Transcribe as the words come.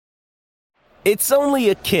It's only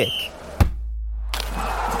a kick,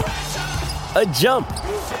 a jump,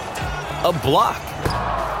 a block.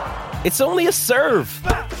 It's only a serve.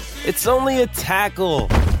 It's only a tackle,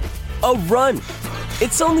 a run.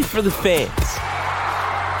 It's only for the fans.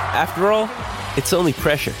 After all, it's only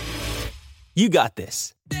pressure. You got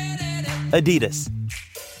this. Adidas.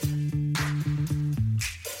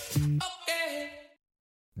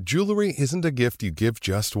 Jewelry isn't a gift you give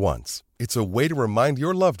just once. It's a way to remind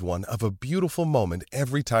your loved one of a beautiful moment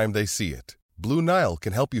every time they see it. Blue Nile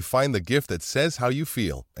can help you find the gift that says how you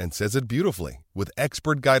feel and says it beautifully, with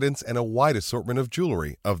expert guidance and a wide assortment of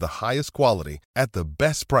jewelry of the highest quality at the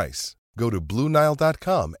best price. Go to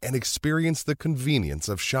BlueNile.com and experience the convenience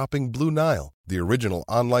of shopping Blue Nile, the original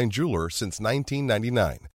online jeweler since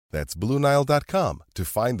 1999. That's BlueNile.com to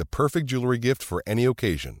find the perfect jewelry gift for any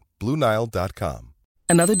occasion. BlueNile.com.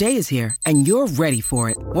 Another day is here, and you're ready for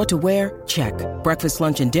it. What to wear? Check. Breakfast,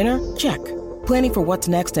 lunch, and dinner? Check. Planning for what's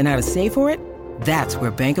next and how to save for it? That's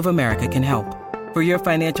where Bank of America can help. For your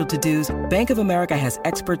financial to-dos, Bank of America has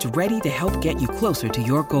experts ready to help get you closer to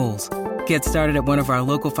your goals. Get started at one of our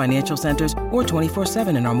local financial centers or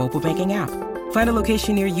 24/7 in our mobile banking app. Find a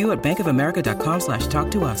location near you at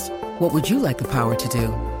bankofamerica.com/talktous. What would you like the power to do?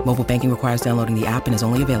 Mobile banking requires downloading the app and is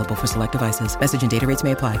only available for select devices. Message and data rates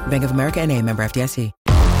may apply. Bank of America N.A., member FDIC.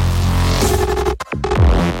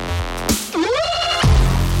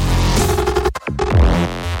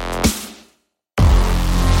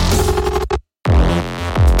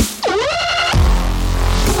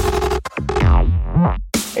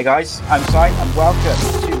 Hey guys, I'm Si and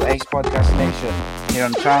welcome to Ace Podcast Nation. Here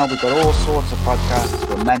on the channel we've got all sorts of podcasts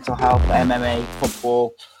for mental health, MMA,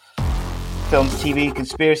 football, films, TV,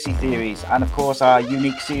 conspiracy theories, and of course our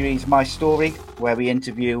unique series, My Story, where we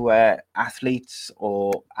interview athletes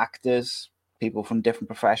or actors, people from different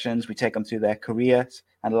professions. We take them through their careers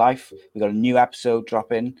and life. We've got a new episode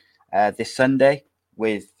dropping this Sunday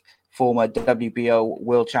with former WBO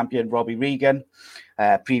world champion Robbie Regan.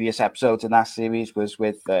 Previous episodes in that series was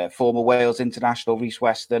with former Wales international Rhys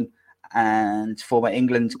Weston and former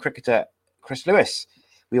England cricketer Chris Lewis.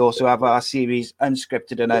 We also have our series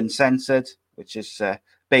Unscripted and Uncensored, which is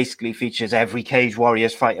basically features every Cage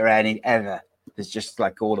Warriors fighter ever. There's just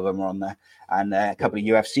like all of them are on there, and a couple of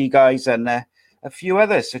UFC guys and a few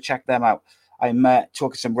others. So check them out. I'm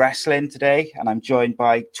talking some wrestling today, and I'm joined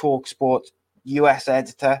by TalkSPORT U.S.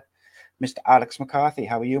 editor, Mr. Alex McCarthy.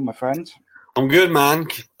 How are you, my friend? I'm good, man.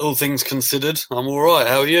 All things considered, I'm all right.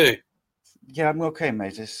 How are you? Yeah, I'm okay,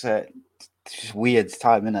 mate. It's just weird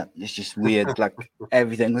time, isn't it? It's just weird. Like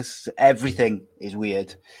everything is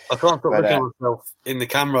weird. I can't stop looking at myself in the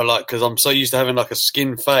camera, like, because I'm so used to having like a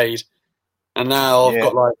skin fade, and now I've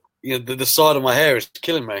got like, you know, the side of my hair is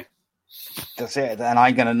killing me. That's it. And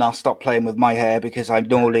I'm gonna not stop playing with my hair because I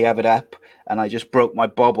normally have it up, and I just broke my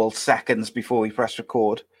bobble seconds before we press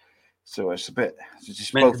record. So it's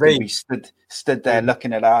just both we stood there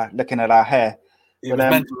looking at our hair. It was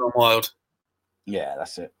mental and wild. Yeah,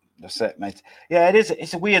 that's it, mate. Yeah, it is.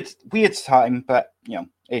 It's a weird time, but you know,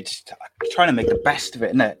 it's trying to make the best of it,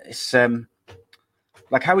 isn't it? It's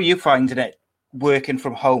like, how are you finding it working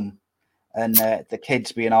from home and the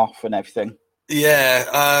kids being off and everything?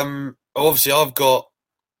 Yeah, obviously I've got.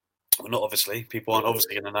 Well, not obviously. People aren't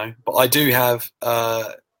obviously going to know, but I do have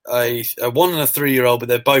a 1 and a 3-year-old, but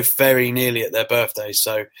they're both very nearly at their birthdays.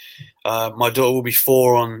 So my daughter will be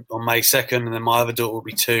 4 on May 2nd, and then my other daughter will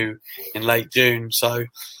be 2 in late June. So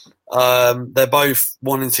they're both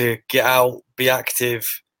wanting to get out, be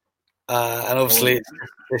active, and obviously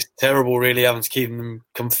it's terrible really having to keep them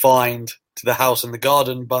confined to the house and the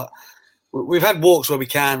garden. But we've had walks where we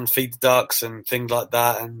can feed the ducks and things like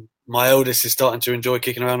that, and my eldest is starting to enjoy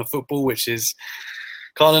kicking around a football, which is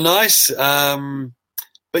kind of nice.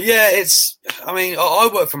 But yeah, I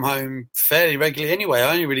work from home fairly regularly anyway.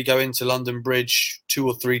 I only really go into London Bridge 2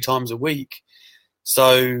 or 3 times a week.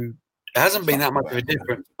 So it hasn't been that much of a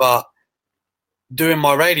difference. But doing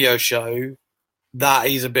my radio show, that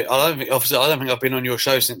is a bit, I don't think I've been on your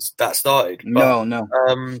show since that started. But,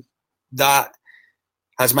 No. That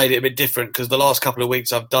has made it a bit different because the last couple of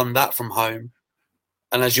weeks I've done that from home.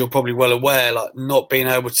 And as you're probably well aware, like not being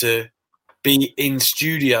able to be in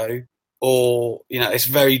studio, or, you know, it's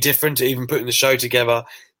very different to even putting the show together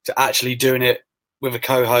to actually doing it with a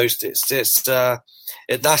co-host.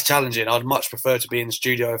 That's challenging. I'd much prefer to be in the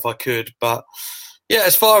studio if I could. But yeah,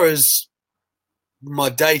 as far as my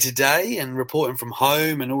day-to-day and reporting from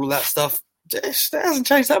home and all of that stuff, it hasn't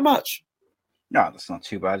changed that much. No, that's not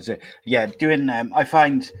too bad, is it? Yeah, I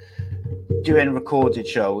find doing recorded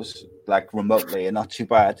shows like remotely are not too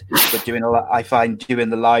bad, but I find doing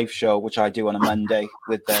the live show, which I do on a Monday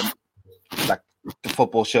with like the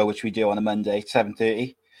football show, which we do on a Monday,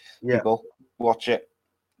 7:30. Yeah. People watch it.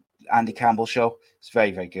 Andy Campbell show. It's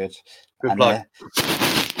very, very good. Good plug.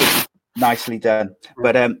 Nicely done.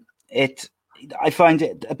 But I find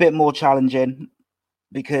it a bit more challenging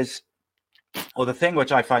because, or the thing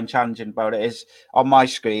which I find challenging about it is on my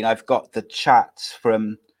screen, I've got the chats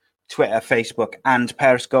from Twitter, Facebook, and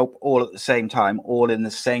Periscope all at the same time, all in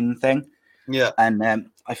the same thing. Yeah. And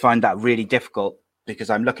I find that really difficult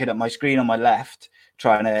because I'm looking at my screen on my left,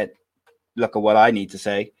 trying to look at what I need to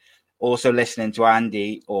say. Also listening to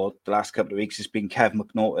Andy, or the last couple of weeks it's been Kev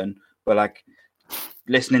McNaughton, but like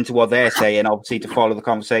listening to what they're saying, obviously to follow the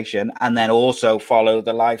conversation, and then also follow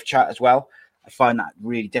the live chat as well. I find that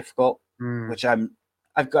really difficult, which I'm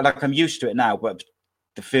used to it now, but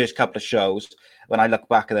the first couple of shows, when I look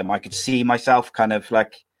back at them, I could see myself kind of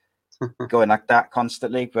like going like that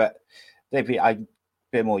constantly, but maybe I'm a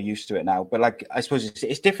bit more used to it now. But like, I suppose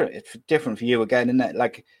it's different. It's different for you again, isn't it?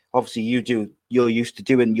 Like, obviously you're used to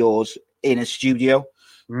doing yours in a studio,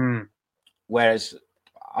 whereas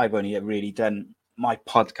I've only really done my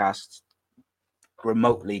podcasts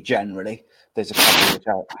remotely. Generally, there's a couple which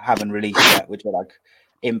I haven't released yet, which are like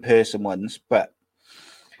in-person ones. But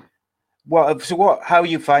how are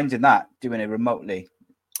you finding that, doing it remotely?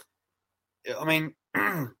 I mean,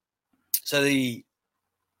 so the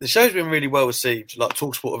show's been really well received. Like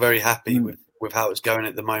TalkSport are very happy with how it's going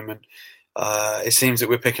at the moment. It seems that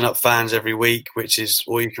we're picking up fans every week, which is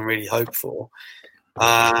all you can really hope for.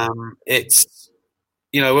 It's,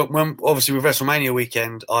 when obviously with WrestleMania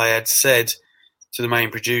weekend, I had said to the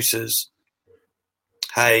main producers,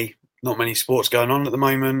 hey, not many sports going on at the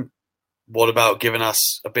moment. What about giving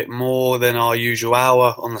us a bit more than our usual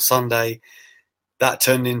hour on the Sunday? That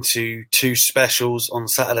turned into 2 specials on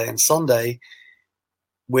Saturday and Sunday,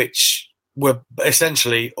 which were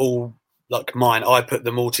essentially all like mine. I put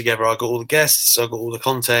them all together. I got all the guests. I got all the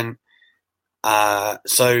content.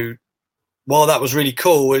 So while that was really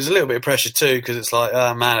cool, it was a little bit of pressure too, because it's like,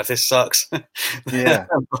 oh man, if this sucks. Yeah.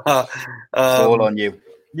 But, it's all on you.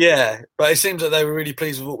 Yeah. But it seems that they were really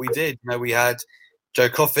pleased with what we did. We had Joe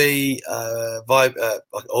Coffey, I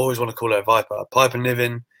always want to call her Viper, Piper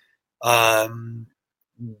Niven.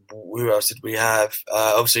 Who else did we have?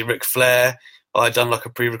 Obviously Ric Flair. I'd done like a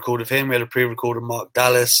pre-record of him. We had a pre-record of Mark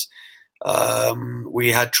Dallas.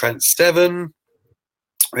 We had Trent Seven.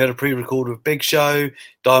 We had a pre-record of Big Show.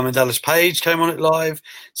 Diamond Dallas Page came on it live.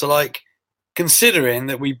 So, like, considering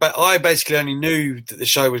that I basically only knew that the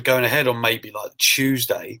show was going ahead on maybe like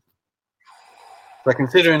Tuesday. But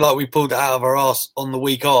considering like we pulled it out of our ass on the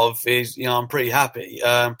week of, is I'm pretty happy.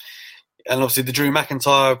 And obviously the Drew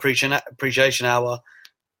McIntyre appreciation hour,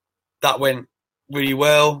 that went really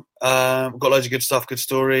well. Got loads of good stuff, good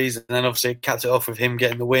stories, and then obviously it capped it off with him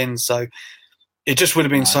getting the win. So it just would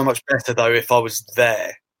have been so much better though if I was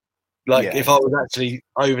there, if I was actually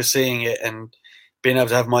overseeing it and being able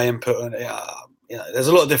to have my input on it. There's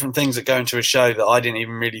a lot of different things that go into a show that I didn't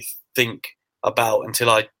even really think about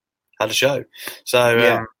until I had a show.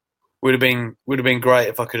 So would have been great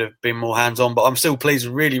if I could have been more hands on. But I'm still pleased,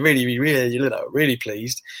 really, really, really, really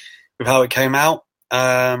pleased with how it came out.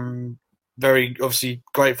 Very obviously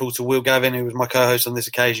grateful to Will Gavin, who was my co-host on this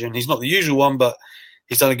occasion. He's not the usual one, but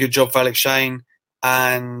he's done a good job for Alex Shane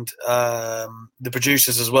and the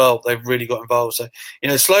producers as well. They've really got involved. So,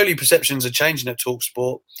 slowly perceptions are changing at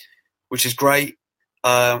TalkSport, which is great.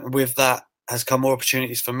 With that has come more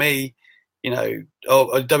opportunities for me.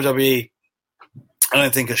 WWE, I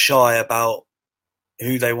don't think are shy about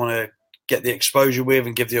who they want to get the exposure with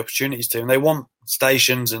and give the opportunities to. And they want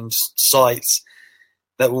stations and sites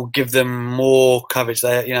that will give them more coverage.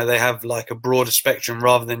 They have like a broader spectrum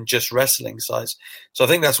rather than just wrestling sites. So I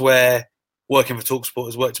think that's where working for TalkSport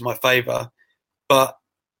has worked in my favour. But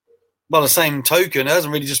by the same token, it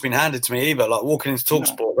hasn't really just been handed to me either. Like walking into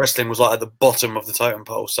TalkSport, wrestling was like at the bottom of the totem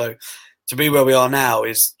pole. So to be where we are now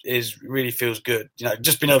is really feels good.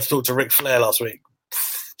 Just being able to talk to Ric Flair last week,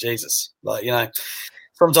 Jesus.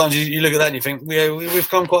 Sometimes you look at that and you think, we've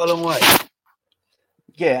come quite a long way.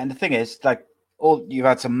 Yeah, and the thing is, like, you've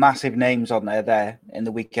had some massive names on there in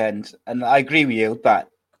the weekend, and I agree with you that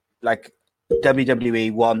like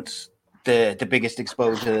WWE wants the biggest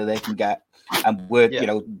exposure that they can get, and work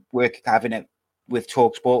having it with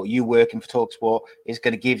TalkSport, you working for TalkSport is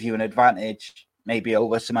going to give you an advantage maybe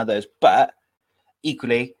over some others. But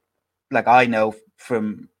equally, like I know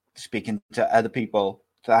from speaking to other people,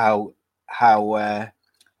 to how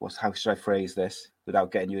should I phrase this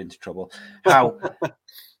without getting you into trouble?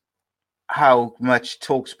 How much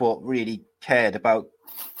TalkSport really cared about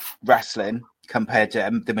wrestling compared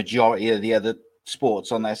to the majority of the other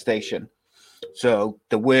sports on their station, So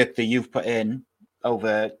the work that you've put in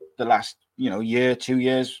over the last, year, 2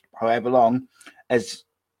 years, however long, is,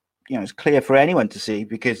 it's clear for anyone to see,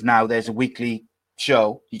 because now there's a weekly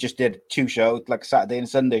show. You just did 2 shows, like a Saturday and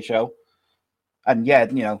Sunday show. And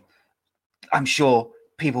I'm sure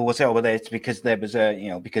people will say, "Oh, well, it's because there was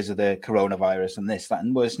because of the coronavirus and this, that,"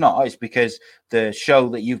 and well, it's not. It's because the show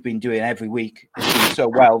that you've been doing every week has been so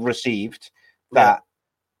well received that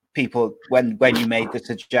people, when you made the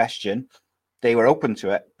suggestion, they were open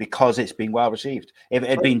to it because it's been well received. If it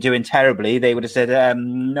had been doing terribly, they would have said,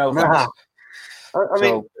 "No, thanks." I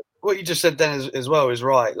mean, what you just said then as well is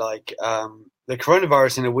right. Like the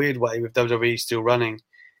coronavirus, in a weird way, with WWE still running,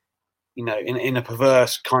 in a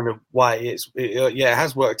perverse kind of way, it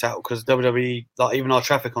has worked out, because WWE, like, even our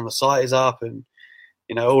traffic on the site is up, and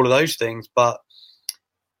all of those things. But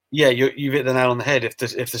yeah, you've hit the nail on the head. If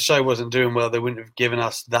the show wasn't doing well, they wouldn't have given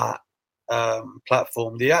us that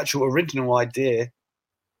platform. The actual original idea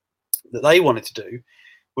that they wanted to do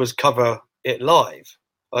was cover it live.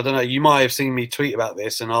 I don't know, you might have seen me tweet about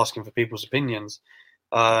this and asking for people's opinions.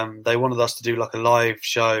 They wanted us to do like a live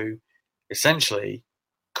show, essentially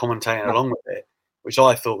commentating along with it, which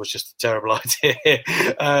I thought was just a terrible idea.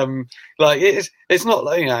 It's not,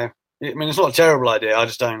 it's not a terrible idea. I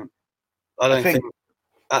don't think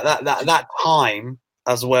at that time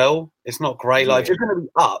as well, it's not great. Like, if you're going to be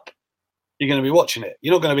up, you're going to be watching it.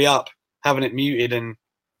 You're not going to be up having it muted and,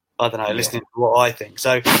 I don't know, listening to what I think.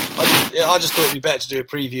 So I just thought it'd be better to do a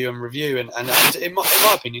preview and review, and in my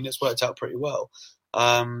opinion, it's worked out pretty well.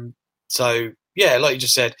 So yeah, like you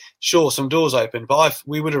just said, sure, some doors open, but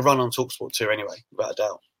we would have run on TalkSPORT 2 anyway, without a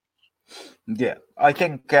doubt. Yeah, I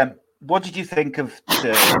think. What did you think of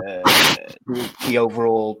the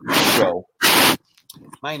overall show?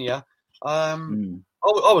 Mania. I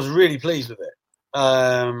was really pleased with it.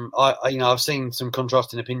 I've seen some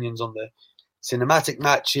contrasting opinions on the cinematic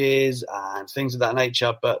matches and things of that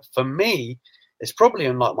nature, but for me, it's probably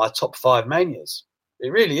in like my top 5 Manias.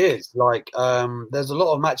 It really is. Like, there's a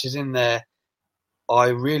lot of matches in there I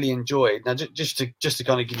really enjoyed. Now, just to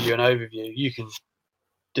kind of give you an overview, you can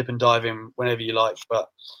dip and dive in whenever you like, but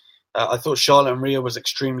I thought Charlotte and Rhea was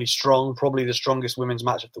extremely strong, probably the strongest women's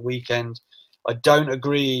match of the weekend. I don't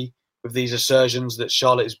agree with these assertions that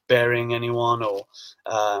Charlotte is burying anyone, or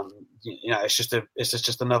it's just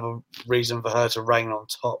another reason for her to reign on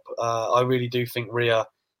top. I really do think Rhea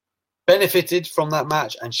benefited from that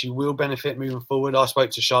match, and she will benefit moving forward. I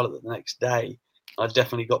spoke to Charlotte the next day. I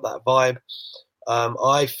definitely got that vibe.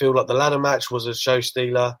 I feel like the ladder match was a show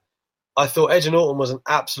stealer. I thought Edge and Orton was an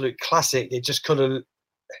absolute classic. It just could have...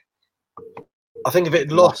 I think if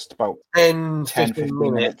it lost about 10, 15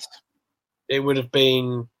 minutes, it would have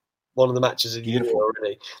been one of the matches of the year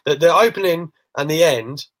already. The opening and the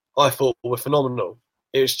end, I thought, were phenomenal.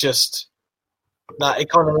 It was just that it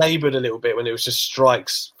kind of laboured a little bit when it was just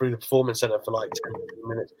strikes through the Performance Centre for like 10, 15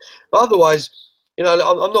 minutes. But otherwise,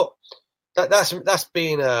 I'm not... That's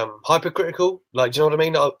being hypercritical. Like, do you know what I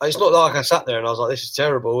mean? It's not like I sat there and I was like, this is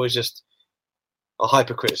terrible. It's just a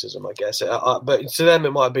hypercriticism, I guess. But to them,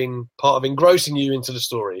 it might have been part of engrossing you into the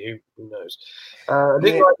story. Who knows? I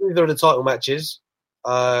didn't like either of the title matches.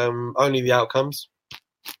 Only the outcomes.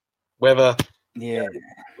 Whether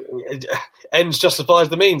ends justifies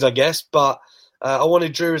the means, I guess. But I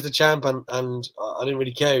wanted Drew as the champ, and I didn't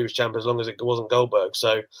really care who was champ as long as it wasn't Goldberg.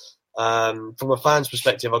 So from a fan's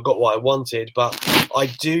perspective, I got what I wanted. But I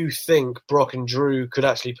do think Brock and Drew could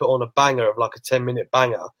actually put on a banger of like a 10-minute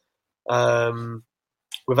banger.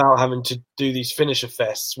 Without having to do these finisher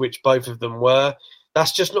fests, which both of them were.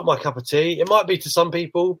 That's just not my cup of tea. It might be to some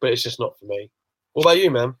people, but it's just not for me. What about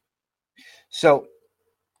you, man? So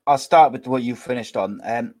I'll start with what you finished on.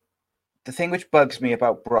 The thing which bugs me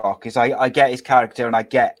about Brock is I get his character, and I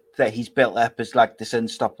get that he's built up as like this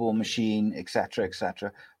unstoppable machine, etc.,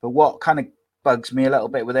 etc. But what kind of bugs me a little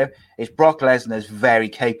bit with him is Brock Lesnar is very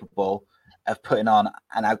capable of putting on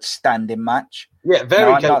an outstanding match. Yeah,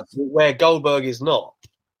 very capable, where Goldberg is not.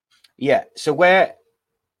 Yeah, so where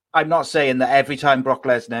I'm not saying that every time Brock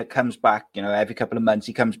Lesnar comes back, every couple of months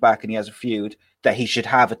he comes back and he has a feud, that he should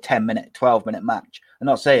have a 10-minute, 12-minute match. I'm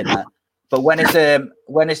not saying that. But when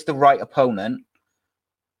it's the right opponent,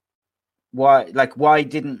 why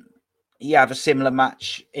didn't he have a similar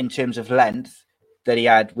match in terms of length that he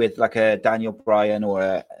had with like a Daniel Bryan or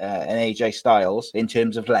an AJ Styles in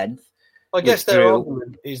terms of length? I guess their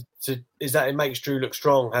argument is that it makes Drew look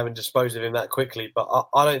strong having disposed of him that quickly, but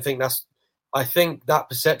I don't think that's. I think that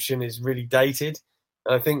perception is really dated.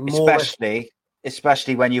 And I think more,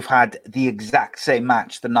 especially when you've had the exact same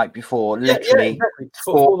match the night before, literally exactly.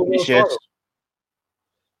 four finishes.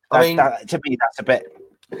 I mean, to me, that's a bit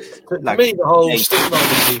For Like, me, the whole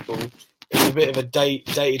stigmatising people is a bit of a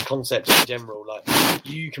dated concept in general. Like,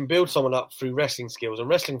 you can build someone up through wrestling skills, and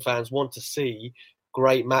wrestling fans want to see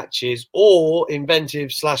great matches or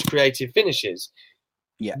inventive/creative finishes.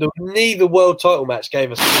 Yeah. Neither world title match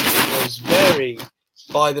gave us something. It was very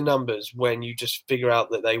by the numbers when you just figure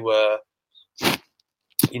out that they were,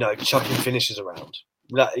 chucking finishes around.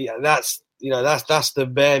 That's the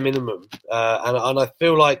bare minimum. And I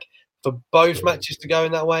feel like for both matches to go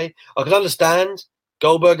in that way, I could understand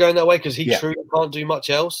Goldberg going that way because he truly can't do much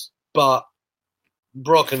else. But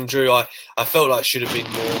Brock and Drew, I felt like should have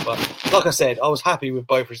been more. But like I said, I was happy with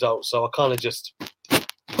both results, so I kind of just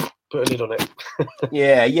put a lid on it.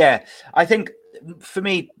 Yeah. I think for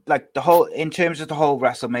me, like in terms of the whole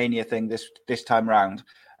WrestleMania thing this time round,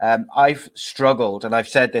 I've struggled, and I've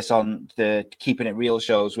said this on the Keeping It Real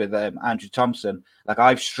shows with Andrew Thompson. Like,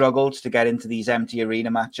 I've struggled to get into these empty arena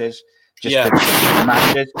matches, the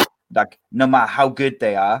matches. Like, no matter how good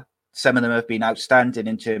they are, some of them have been outstanding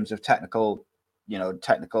in terms of technical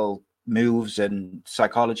moves and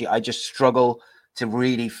psychology. I just struggle to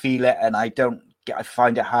really feel it, and I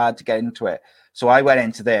find it hard to get into it. So I went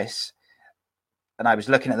into this, and I was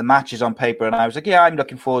looking at the matches on paper, and I was like, yeah, I'm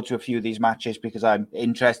looking forward to a few of these matches because I'm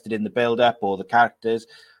interested in the build-up or the characters,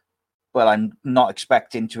 but I'm not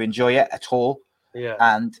expecting to enjoy it at all. Yeah.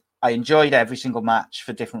 And I enjoyed every single match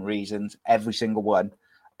for different reasons, every single one.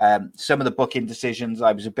 Some of the booking decisions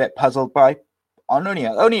I was a bit puzzled by, but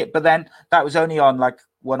then that was only on like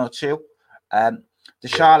one or two. The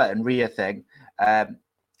Charlotte and Rhea thing, I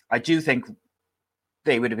do think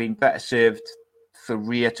they would have been better served for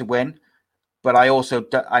Rhea to win. But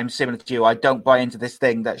I'm similar to you. I don't buy into this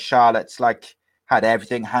thing that Charlotte's like had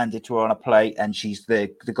everything handed to her on a plate and she's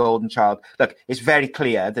the golden child. Look, it's very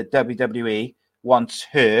clear that WWE wants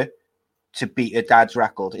her to beat her dad's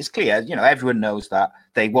record. It's clear, everyone knows that.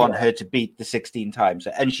 They want her to beat the 16 times,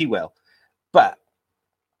 and she will. But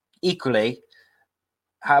equally,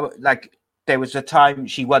 there was a time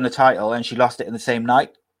she won the title and she lost it in the same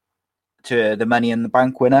night to the Money in the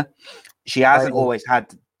Bank winner. She hasn't always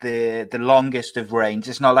had the longest of reigns.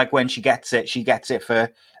 It's not like when she gets it for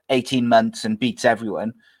 18 months and beats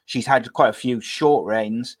everyone. She's had quite a few short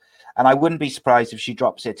reigns, and I wouldn't be surprised if she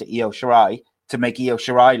drops it to Io Shirai to make Io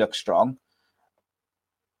Shirai look strong.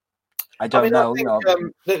 I know.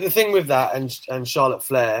 The thing with that and Charlotte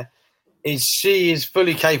Flair is she is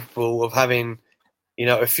fully capable of having,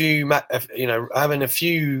 having a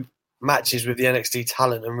few matches with the NXT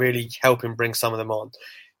talent and really helping bring some of them on.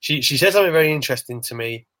 She said something very interesting to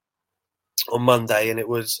me on Monday, and it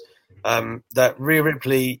was that Rhea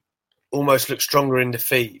Ripley almost looked stronger in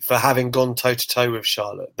defeat for having gone toe-to-toe with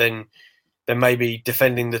Charlotte than maybe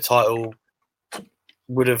defending the title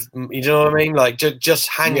would have. You know what I mean? Like, just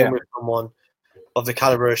hanging with someone of the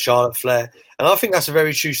caliber of Charlotte Flair. And I think that's a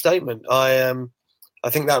very true statement. I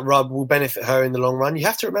think that rub will benefit her in the long run. You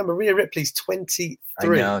have to remember, Rhea Ripley's 23. I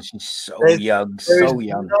know, she's so young.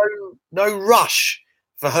 No rush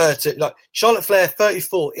for her to Charlotte Flair,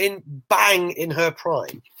 34, in her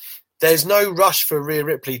prime. There's no rush for Rhea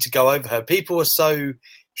Ripley to go over her. People are so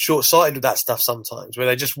short-sighted with that stuff sometimes, where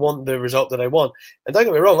they just want the result that they want. And don't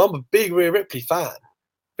get me wrong, I'm a big Rhea Ripley fan,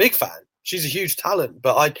 big fan. She's a huge talent,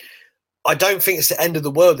 but I don't think it's the end of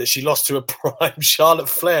the world that she lost to a prime Charlotte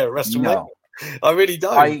Flair at WrestleMania. No. I really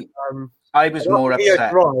don't. I was more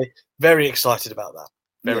upset. Very excited about that.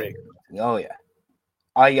 Very. Oh yeah.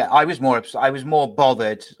 I was more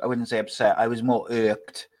bothered. I wouldn't say upset. I was more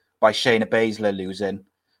irked by Shayna Baszler losing.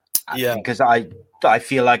 Yeah. Because I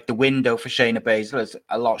feel like the window for Shayna Baszler is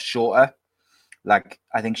a lot shorter. Like,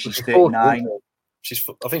 I think she's 39.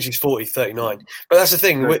 I think she's 40, 39. But that's the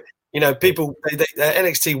thing. People,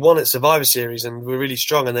 NXT won at Survivor Series and were really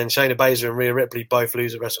strong, and then Shayna Baszler and Rhea Ripley both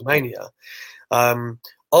lose at WrestleMania. I'm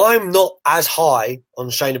not as high on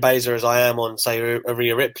Shayna Baszler as I am on, say,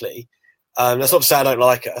 Rhea Ripley. That's not to say I don't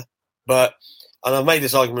like her, and I've made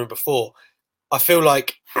this argument before, I feel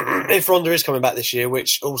like if Ronda is coming back this year,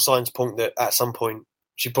 which all signs point that at some point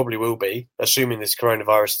she probably will be, assuming this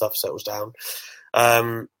coronavirus stuff settles down,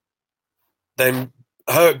 then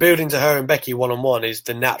building to her and Becky one-on-one is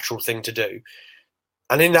the natural thing to do.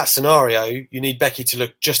 And in that scenario, you need Becky to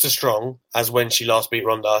look just as strong as when she last beat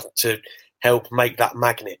Ronda to help make that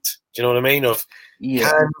magnet. Do you know what I mean?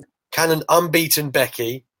 Can an unbeaten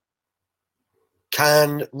Becky,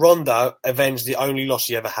 can Ronda avenge the only loss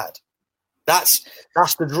she ever had? That's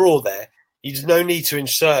the draw there. There's no need to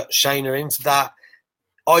insert Shayna into that.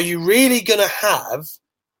 Are you really going to have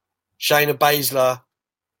Shayna Baszler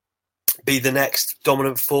be the next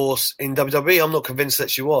dominant force in WWE? I'm not convinced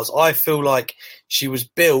that she was. I feel like she was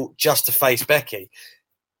built just to face Becky.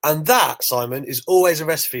 And that, Simon, is always a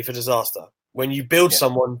recipe for disaster when you build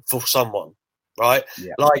someone for someone, right?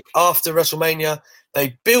 Yeah. Like after WrestleMania,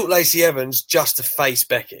 they built Lacey Evans just to face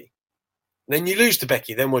Becky. Then you lose to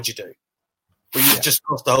Becky. Then what do you do? Well, you just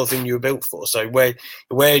lost the whole thing you were built for. So where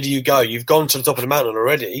do you go? You've gone to the top of the mountain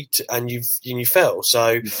already, and you fell. So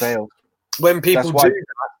you failed. When people do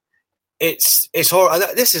that, it's horrible.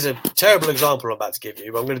 This is a terrible example I'm about to give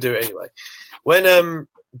you, but I'm going to do it anyway. When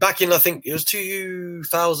back in, I think it was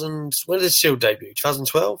 2000. When did Shield debut?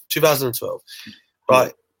 2012. 2012.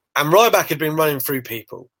 Right. And Ryback had been running through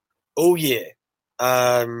people all year.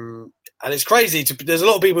 And it's crazy. There's a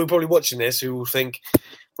lot of people who are probably watching this who will think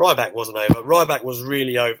Ryback wasn't over. Ryback was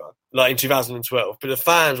really over, like in 2012. But the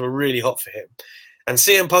fans were really hot for him. And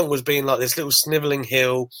CM Punk was being like this little snivelling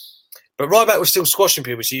heel. But Ryback was still squashing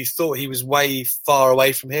people, so you thought he was way far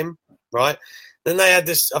away from him, right? Then they had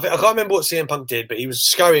this. I can't remember what CM Punk did, but he was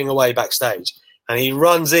scurrying away backstage, and he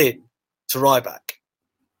runs in to Ryback,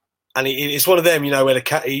 and it's one of them, where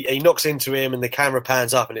he knocks into him, and the camera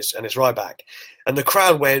pans up, and it's Ryback, and the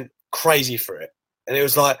crowd went crazy for it, and it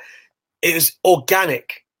was like it was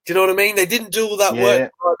organic. Do you know what I mean? They didn't do all that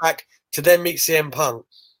work for Ryback to then meet CM Punk.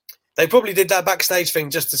 They probably did that backstage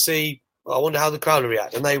thing just to see. I wonder how the crowd will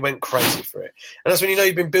react, and they went crazy for it. And that's when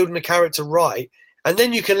you've been building a character right. And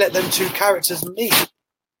then you can let them two characters meet.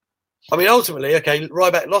 I mean, ultimately, okay,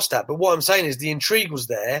 Ryback lost that. But what I'm saying is the intrigue was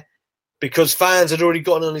there because fans had already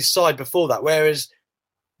gotten on his side before that. Whereas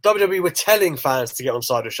WWE were telling fans to get on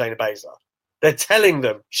side with Shayna Baszler. They're telling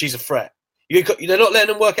them she's a threat. They're not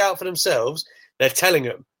letting them work out for themselves. They're telling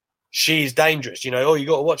them she's dangerous. You got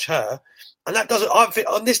to watch her. And that doesn't,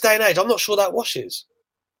 on this day and age, I'm not sure that washes.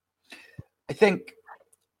 I think,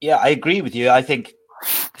 I agree with you. I think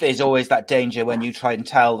there's always that danger when you try and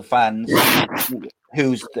tell the fans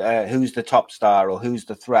who's the top star or who's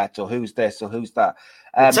the threat or who's this or who's that.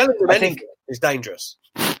 Telling them anything is dangerous.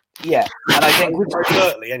 Yeah, and I think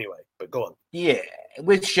overtly anyway. But go on. Yeah,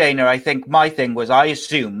 with Shayna, I think my thing was I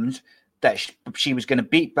assumed that she was going to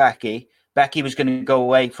beat Becky. Becky was going to go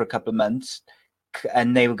away for a couple of months,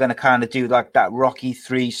 and they were going to kind of do like that Rocky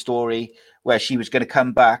 3 story where she was going to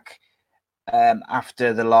come back.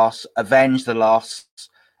 After the loss, avenge the loss,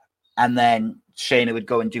 and then Shayna would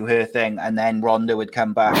go and do her thing, and then Ronda would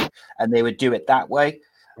come back, and they would do it that way.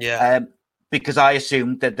 Yeah. Because I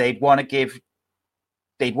assumed that they'd want to keep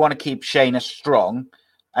Shayna strong,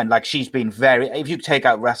 and like she's been if you take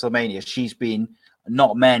out WrestleMania, she's been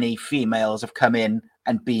not many females have come in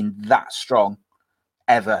and been that strong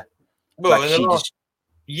ever. Well, in the last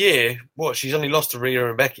year, she's only lost to Rhea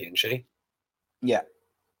and Becky, hasn't she? Yeah.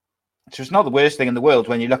 So it's not the worst thing in the world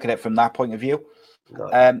when you look at it from that point of view.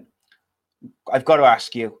 No. I've got to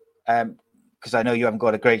ask you, because I know you haven't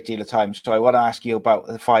got a great deal of time, so I want to ask you about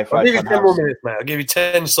the Firefly Funhouse. I'll give you 10 more minutes, mate. I'll give you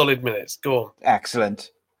 10 solid minutes. Go on.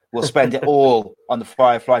 Excellent. We'll spend it all on the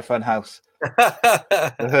Firefly Funhouse.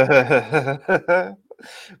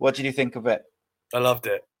 What did you think of it? I loved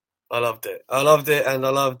it, and I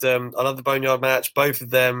loved the Boneyard match. Both of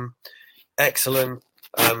them excellent.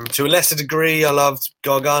 To a lesser degree, I loved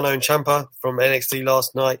Gargano and Ciampa from NXT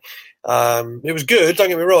last night. It was good, don't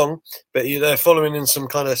get me wrong, but they're following in some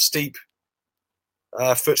kind of steep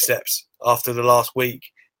footsteps after the last week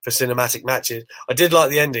for cinematic matches. I did like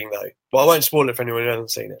the ending, though. Well, I won't spoil it for anyone who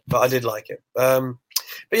hasn't seen it, but I did like it. But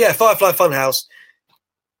yeah, Firefly Funhouse.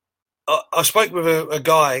 I spoke with a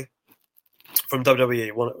guy from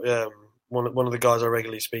WWE, one of the guys I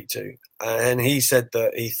regularly speak to, and he said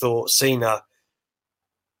that he thought Cena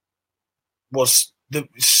was the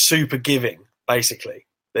super giving, basically.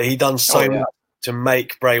 That he done so much to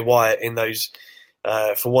make Bray Wyatt in those,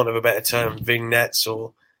 for want of a better term, vignettes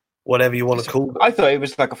or whatever you want to call them. I thought it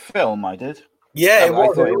was like a film, I did. Yeah, it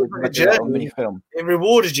was. I thought it was like a journey film. It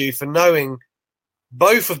rewarded you for knowing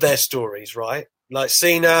both of their stories, right? Like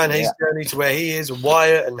Cena and his journey to where he is, and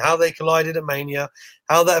Wyatt and how they collided at Mania,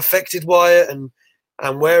 how that affected Wyatt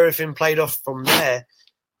and where everything played off from there.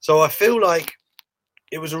 So I feel like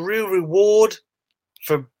it was a real reward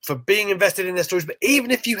for being invested in their stories. But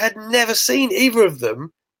even if you had never seen either of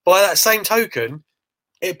them, by that same token,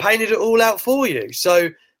 it painted it all out for you. So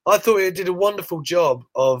I thought it did a wonderful job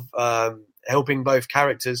of helping both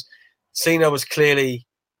characters. Cena was clearly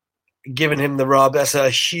giving him the rub. That's a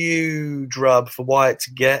huge rub for Wyatt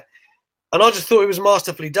to get. And I just thought it was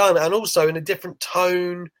masterfully done. And also in a different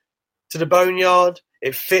tone to the Boneyard.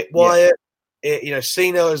 It fit Wyatt. Yeah.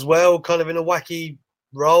 Cena as well, kind of in a wacky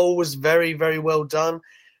role, was very, very well done.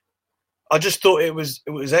 I just thought it was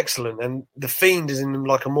excellent. And the Fiend is in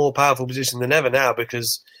like a more powerful position than ever now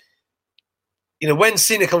because, when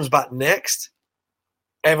Cena comes back next,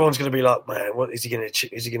 everyone's going to be like, man, what is he going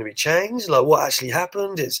to be changed? Like, what actually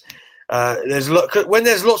happened? It's when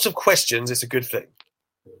there's lots of questions, it's a good thing.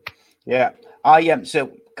 Yeah, so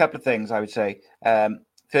a couple of things I would say.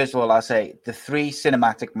 First of all, I'll say the 3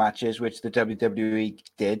 cinematic matches which the WWE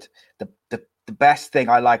did. The best thing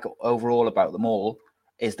I like overall about them all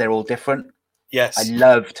is they're all different. Yes, I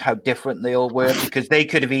loved how different they all were, because they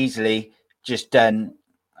could have easily just done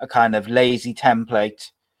a kind of lazy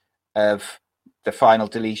template of the final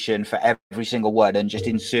deletion for every single one and just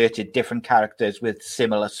inserted different characters with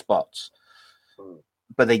similar spots.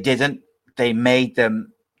 But they didn't. They made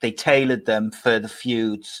them, they tailored them for the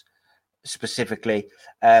feuds specifically.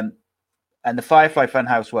 And the Firefly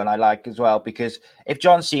Funhouse one I like as well, because if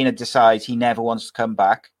John Cena decides he never wants to come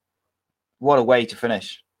back, what a way to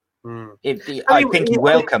finish. I think he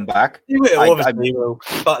will come back. He will, obviously he will.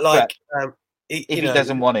 But like, if he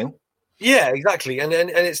doesn't want to. Yeah, exactly. And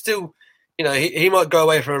it's still, he might go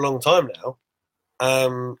away for a long time now.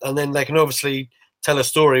 And then they can obviously tell a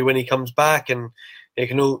story when he comes back, and it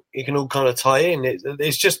can all kind of tie in.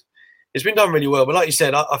 It's been done really well. But like you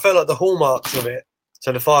said, I felt like the hallmarks of it,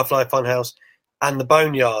 so the Firefly Funhouse and the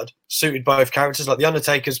Boneyard, suited both characters. Like the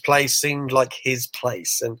Undertaker's place seemed like his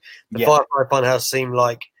place, and the Firefly Funhouse seemed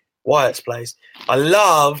like Wyatt's place. I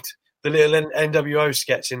loved the little NWO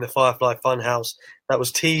sketch in the Firefly Funhouse that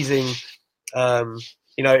was teasing.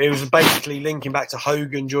 It was basically linking back to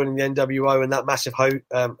Hogan joining the NWO and that massive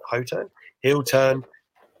heel turn,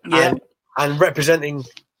 and representing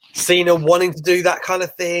Cena wanting to do that kind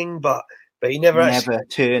of thing, but he never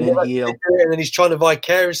turning heel, and then he's trying to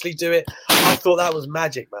vicariously do it. I thought that was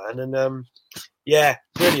magic, man, and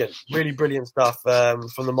brilliant, really brilliant stuff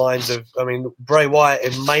from the minds of, Bray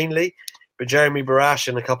Wyatt mainly, but Jeremy Barash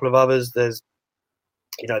and a couple of others. There's,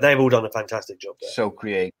 they've all done a fantastic job there. So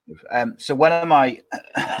creative. So one of my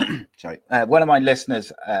one of my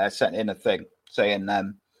listeners sent in a thing saying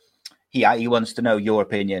he wants to know your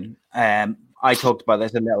opinion. I talked about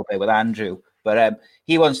this a little bit with Andrew, but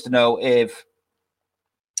he wants to know if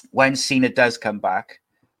when Cena does come back,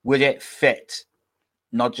 would it fit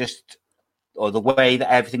not just, or the way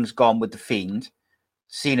that everything's gone with The Fiend,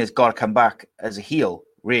 Cena's got to come back as a heel,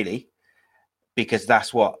 really, because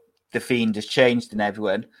that's what The Fiend has changed in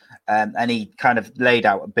everyone. And he kind of laid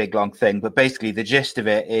out a big, long thing. But basically, the gist of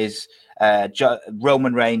it is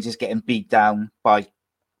Roman Reigns is getting beat down by,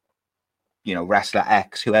 wrestler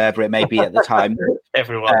X, whoever it may be at the time.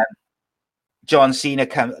 Everyone. John Cena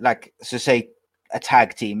say a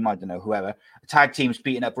tag team, I don't know, whoever. A tag team's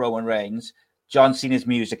beating up Roman Reigns. John Cena's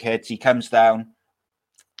music hits. He comes down,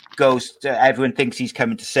 everyone thinks he's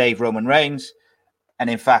coming to save Roman Reigns. And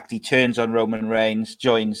in fact, he turns on Roman Reigns,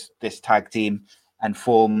 joins this tag team, and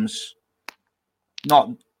forms not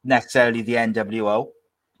necessarily the NWO,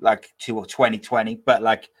 like to 2020, but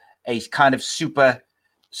like a kind of super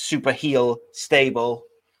heel stable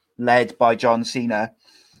led by John Cena.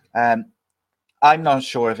 I'm not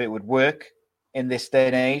sure if it would work in this day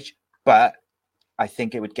and age, but I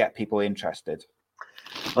think it would get people interested.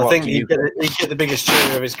 I think he'd get the biggest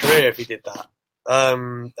cheer of his career if he did that.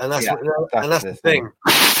 And that's the thing.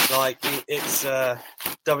 Like, it's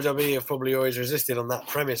WWE have probably always resisted on that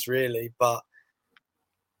premise, really, but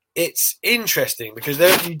it's interesting because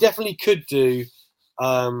you definitely could do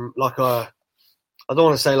I don't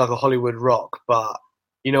want to say like a Hollywood Rock, but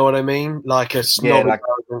you know what I mean, like a snobby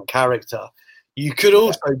character. You could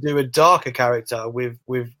also do a darker character with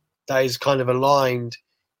that is kind of aligned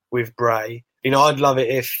with Bray. I'd love it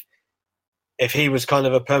if he was kind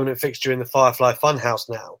of a permanent fixture in the Firefly Funhouse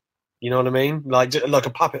now. You know what I mean? Like a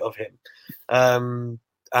puppet of him.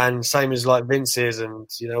 And same as like Vince is and,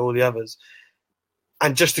 all the others.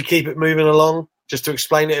 And just to keep it moving along, just to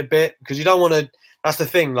explain it a bit, because you don't want to, that's the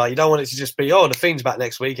thing, like you don't want it to just be, the Fiend's back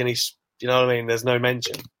next week and he's, you know what I mean? There's no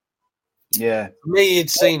mention. Yeah. For me,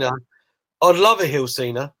 it's Cena. I'd love a heel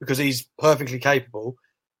Cena because he's perfectly capable.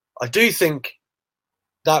 I do think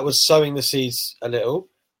that was sowing the seeds a little.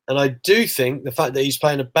 And I do think the fact that he's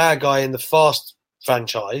playing a bad guy in the Fast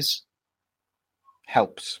franchise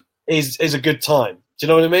helps. Is a good time. Do you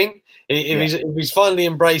know what I mean? If he's finally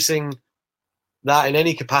embracing that in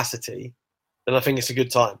any capacity, then I think it's a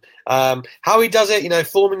good time. How he does it,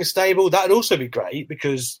 forming a stable, that would also be great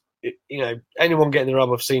because, anyone getting the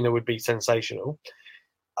rub of Cena would be sensational.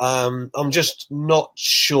 I'm just not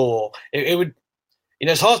sure. It would,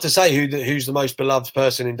 it's hard to say who's the most beloved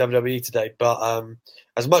person in WWE today, but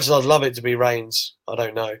as much as I'd love it to be Reigns, I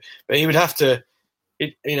don't know. But he would have to,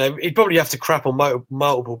 he'd probably have to crap on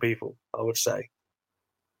multiple people, I would say.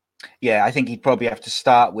 Yeah, I think he'd probably have to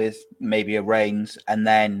start with maybe a Reigns and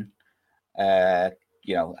then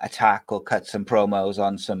attack or cut some promos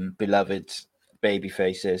on some beloved baby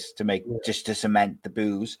faces to make just to cement the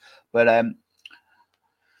booze. But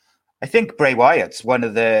I think Bray Wyatt's one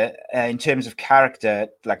of the, in terms of character,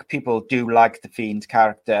 like people do like the Fiend's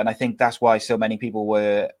character, and I think that's why so many people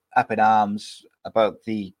were up in arms about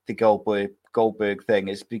the Goldberg thing,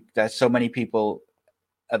 is because so many people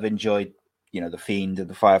have enjoyed, the Fiend and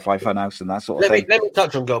the Firefly Funhouse and that sort of thing. Let me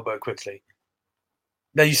touch on Goldberg quickly.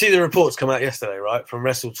 Now, you see the reports come out yesterday, right, from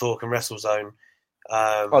Wrestle Talk and WrestleZone.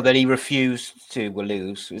 That he refused to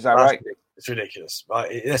lose. Is that right? It's ridiculous,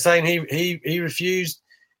 right? They're saying he refused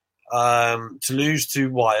to lose to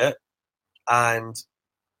Wyatt, and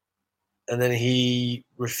then he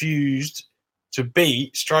refused to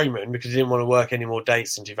beat Strowman because he didn't want to work any more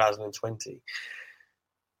dates in 2020.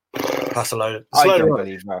 That's a load. I don't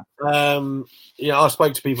believe that. I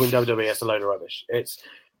spoke to people in WWE. That's a load of rubbish.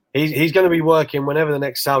 He's going to be working whenever the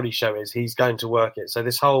next Saudi show is. He's going to work it. So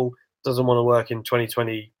this whole doesn't want to work in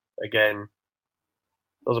 2020 again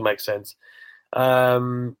doesn't make sense.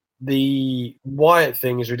 The Wyatt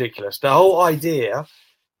thing is ridiculous. The whole idea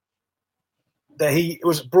that he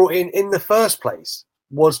was brought in the first place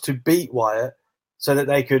was to beat Wyatt so that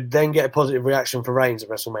they could then get a positive reaction for Reigns at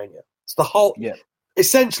WrestleMania. It's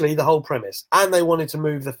essentially the whole premise. And they wanted to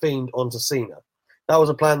move the Fiend onto Cena. That was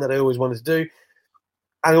a plan that they always wanted to do.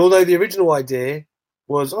 And although the original idea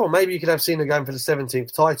was, maybe you could have Cena going for the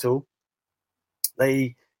 17th title,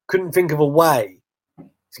 they couldn't think of a way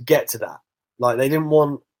to get to that. Like, they didn't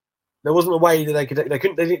want... There wasn't a way that they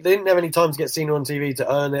didn't have any time to get Cena on TV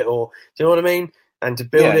to earn it, or do you know what I mean? And to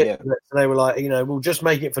build it. Yeah. So they were like, we'll just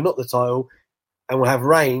make it for not the title, and we'll have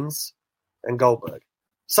Reigns and Goldberg.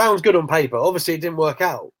 Sounds good on paper. Obviously, it didn't work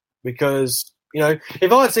out because,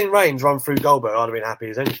 if I had seen Reigns run through Goldberg, I'd have been happy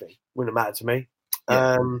as anything. Wouldn't have mattered to me.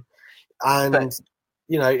 Yeah.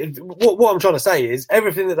 What I'm trying to say is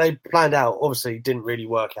everything that they planned out obviously didn't really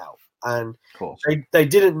work out, and they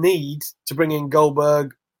didn't need to bring in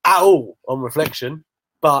Goldberg at all on reflection.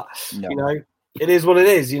 But it is what it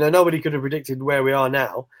is. Nobody could have predicted where we are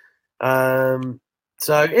now.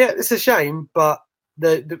 So yeah, it's a shame. But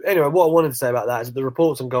anyway, what I wanted to say about that is the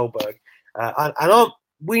reports on Goldberg,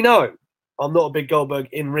 we know I'm not a big Goldberg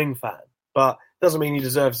in-ring fan, but doesn't mean he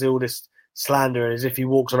deserves all this slander as if he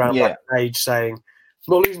walks around backstage saying,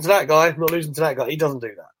 not losing to that guy, not losing to that guy. He doesn't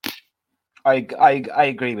do that. I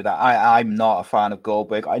agree with that. I'm not a fan of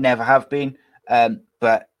Goldberg. I never have been.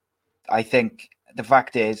 But I think the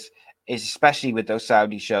fact is especially with those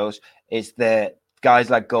Saudi shows, is that guys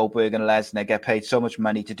like Goldberg and Lesnar get paid so much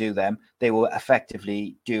money to do them. They will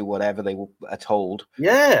effectively do whatever they are told.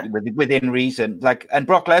 Yeah. Within reason. And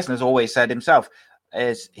Brock Lesnar's always said himself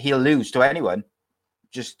is he'll lose to anyone.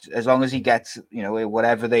 Just as long as he gets,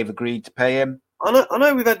 whatever they've agreed to pay him. I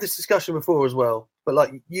know we've had this discussion before as well,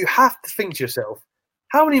 but you have to think to yourself,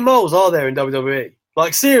 how many moles are there in WWE?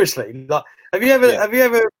 Seriously, have you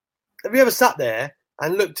ever sat there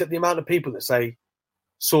and looked at the amount of people that say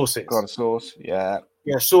sources? Got a source, yeah.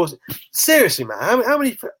 Yeah, sources. Seriously, man, how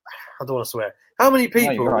many? I don't want to swear. How many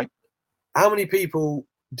people? No, you're right. How many people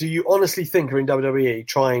do you honestly think are in WWE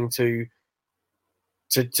trying to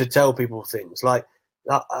tell people things?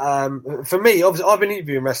 For me, obviously, I've been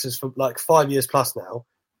interviewing wrestlers for 5 years plus now,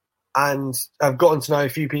 and I've gotten to know a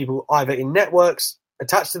few people either in networks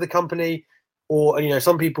attached to the company, or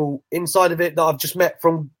some people inside of it that I've just met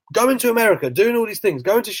from going to America, doing all these things,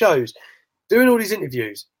 going to shows, doing all these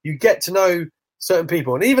interviews. You get to know certain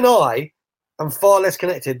people, and even I am far less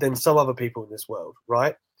connected than some other people in this world,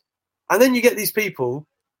 right? And then you get these people,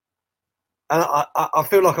 and I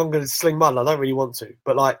feel like I'm going to sling mud. And I don't really want to,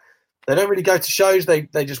 but they don't really go to shows. They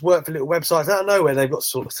just work for little websites out of nowhere. They've got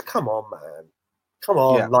sources. Come on, man. Come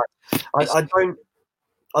on. Yeah.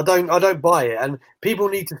 I don't buy it. And people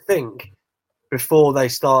need to think before they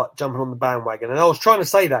start jumping on the bandwagon. And I was trying to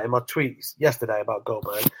say that in my tweets yesterday about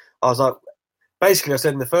Goldberg. I was like, basically I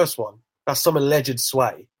said in the first one, that's some alleged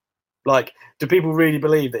sway. Do people really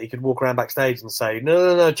believe that he could walk around backstage and say,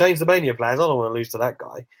 no, change the Mania plans. I don't want to lose to that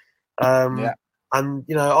guy. Yeah. And,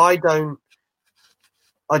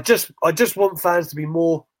 I just want fans to be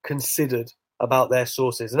more considered about their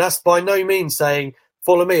sources. And that's by no means saying,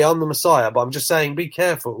 follow me, I'm the Messiah. But I'm just saying, be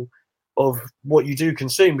careful of what you do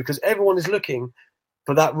consume, because everyone is looking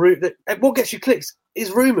for that route. What gets you clicks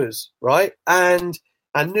is rumors, right? And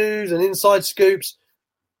news and inside scoops.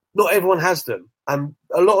 Not everyone has them. And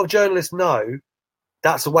a lot of journalists know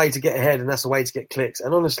that's a way to get ahead and that's a way to get clicks.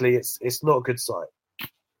 And honestly, it's not a good sight.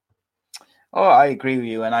 Oh, I agree with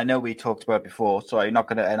you, and I know we talked about it before, so I'm not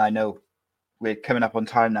gonna. And I know we're coming up on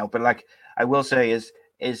time now, but I will say is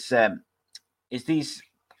these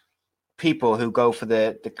people who go for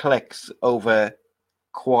the clicks over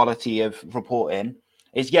quality of reporting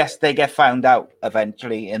is, yes, they get found out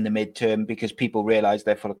eventually in the midterm because people realise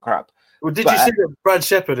they're full of crap. Well, did you see that Brad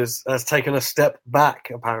Shepard has taken a step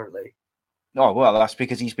back, apparently? Oh, well, that's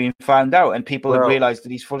because he's been found out and people have realised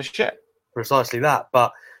that he's full of shit. Precisely that.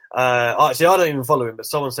 But I don't even follow him, but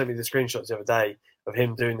someone sent me the screenshots the other day of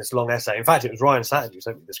him doing this long essay. In fact, it was Ryan Satin who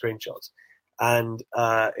sent me the screenshots. And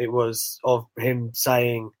it was of him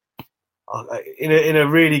saying in a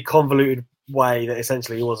really convoluted way that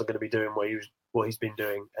essentially he wasn't going to be doing what he's been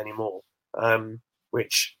doing anymore,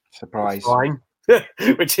 which surprise, is fine.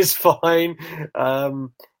 Which is fine.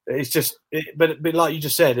 It's just, but like you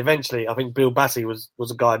just said, eventually, I think Bill Batty was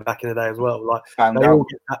a guy back in the day as well. Like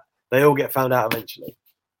they all get found out eventually.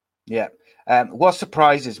 Yeah. What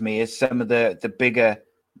surprises me is some of the bigger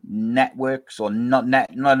networks, or not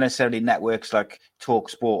necessarily networks like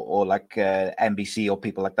TalkSport or like NBC or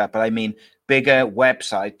people like that, but I mean bigger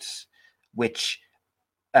websites which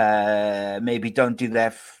maybe don't do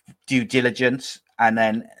their due diligence and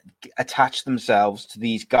then attach themselves to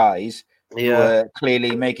these guys who are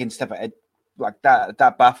clearly making stuff like that.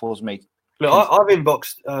 That baffles me. Look, I've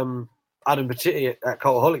inboxed Adam Pacitti at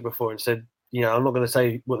Cultaholic before and said, I'm not going to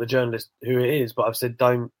say what the journalist who it is, but I've said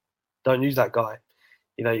don't use that guy.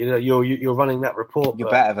 You're running that report. You're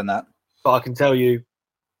better than that. But I can tell you,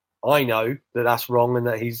 I know that that's wrong, and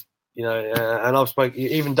that he's, and I've spoken.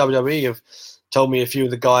 Even WWE have told me a few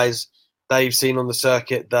of the guys they've seen on the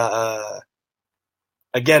circuit that.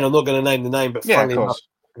 Again, I'm not going to name the name, but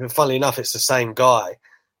funnily enough, it's the same guy.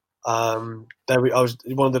 One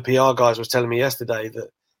of the PR guys was telling me yesterday that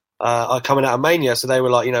are coming out of Mania, so they were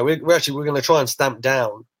like, we're going to try and stamp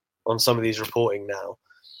down on some of these reporting now.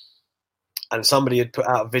 And somebody had put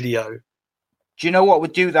out a video. Do you know what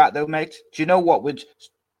would do that though, mate? Do you know what would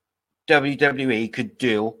WWE could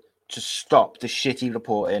do to stop the shitty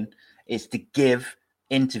reporting? Is to give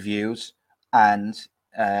interviews and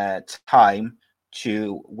time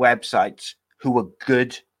to websites who are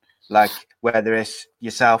good, like whether it's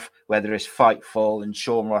yourself, whether it's Fightful and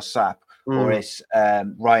Sean Ross Sapp, or it's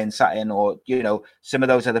Ryan Satin, or some of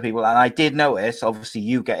those other people. And I did notice, obviously,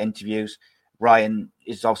 you get interviews. Ryan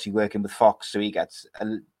is obviously working with Fox, so he gets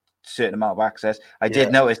a certain amount of access. I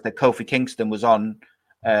did notice that Kofi Kingston was on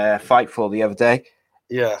Fightful the other day.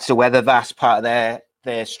 Yeah. So whether that's part of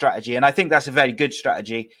their strategy, and I think that's a very good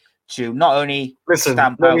strategy. To not only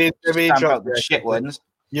stamp out the shit ones.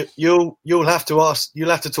 You'll have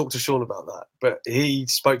to talk to Sean about that. But he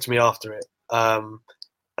spoke to me after it, and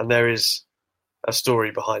there is a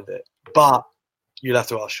story behind it. But you'll have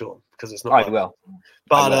to ask Sean because it's not. I will.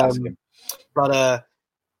 But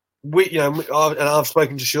I've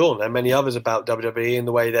spoken to Sean and many others about WWE and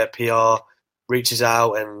the way their PR reaches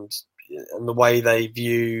out and the way they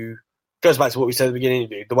view. Goes back to what we said at the beginning of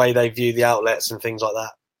the interview, the way they view the outlets and things like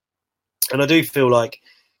that. And I do feel like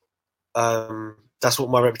that's what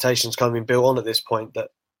my reputation's kind of been built on at this point,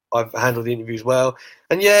 that I've handled the interviews well.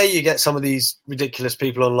 And you get some of these ridiculous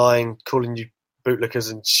people online calling you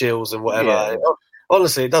bootlickers and shills and whatever. Yeah.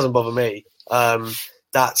 Honestly, it doesn't bother me.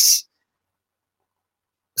 It's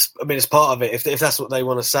part of it. If that's what they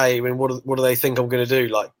want to say, I mean, what do they think I'm going to do?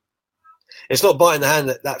 Like, it's not biting the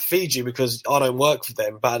hand that feeds you because I don't work for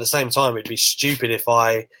them. But at the same time, it'd be stupid if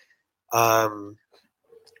I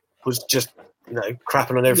was just,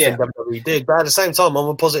 crapping on everything WWE did. But at the same time, I'm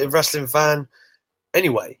a positive wrestling fan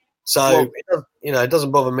anyway. So, it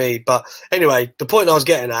doesn't bother me. But anyway, the point I was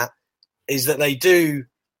getting at is that they do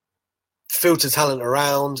filter talent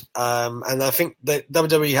around. And I think that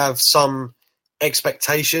WWE have some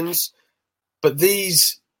expectations. But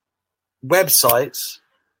these websites,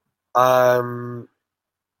 and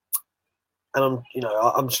I'm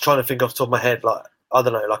just trying to think off the top of my head, like, I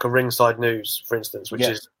don't know, like a Ringside News, for instance, which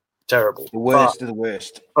is terrible. The worst of the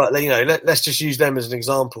worst. But, let's just use them as an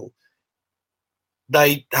example.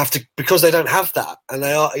 They have to, because they don't have that, and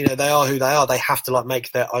they are who they are, they have to,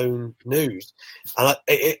 make their own news. And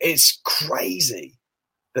it's crazy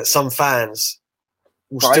that some fans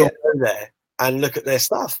will still go there and look at their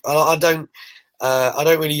stuff. I don't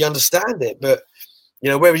really understand it, but,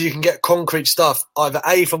 whether you can get concrete stuff, either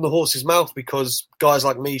A, from the horse's mouth, because guys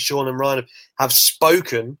like me, Sean and Ryan, have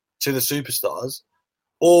spoken to the superstars,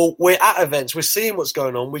 or we're at events, we're seeing what's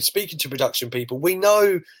going on, we're speaking to production people, we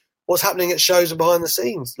know what's happening at shows and behind the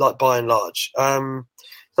scenes, by and large.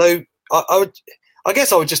 So I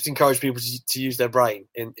guess I would just encourage people to use their brain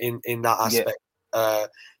in that aspect. Yeah.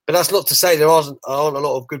 But that's not to say there aren't a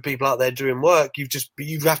lot of good people out there doing work. You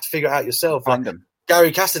have to figure it out yourself. Find them.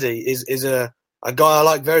 Gary Cassidy is a guy I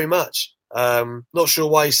like very much. Not sure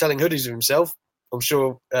why he's selling hoodies of himself. I'm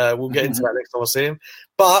sure we'll get into that next time I see him.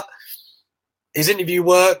 But his interview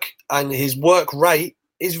work and his work rate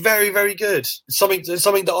is very, very good. Something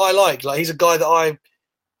that I like. Like, he's a guy that I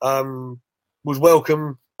would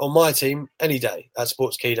welcome on my team any day at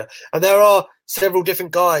Sportskeeda. And there are several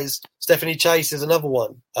different guys. Stephanie Chase is another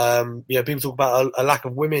one. People talk about a lack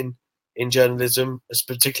of women in journalism,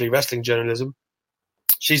 particularly wrestling journalism.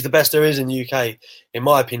 She's the best there is in the UK, in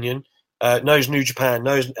my opinion. Knows New Japan,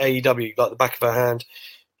 knows AEW like the back of her hand.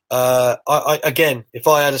 Again, if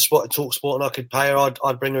I had a spot at TalkSport and I could pay her,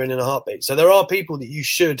 I'd bring her in a heartbeat. So there are people that you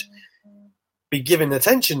should be giving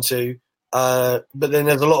attention to, but then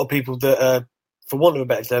there's a lot of people that are, for want of a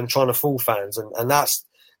better term, trying to fool fans, and that's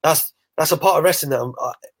a part of wrestling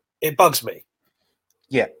that it bugs me.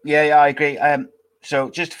 Yeah, I agree.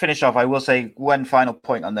 So just to finish off, I will say one final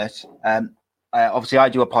point on this. Obviously, I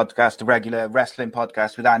do a podcast, a regular wrestling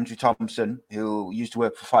podcast with Andrew Thompson, who used to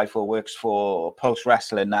work for Fightful, works for Post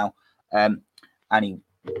Wrestling now, and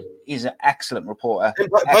he's an excellent reporter.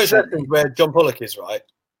 Post Wrestling, where John Pollock is, right?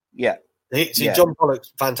 Yeah. John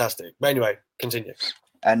Pollock's fantastic. But anyway, continue.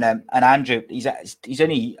 And Andrew, he's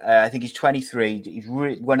only I think he's 23. He's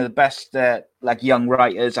one of the best young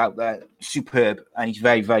writers out there. Superb, and he's a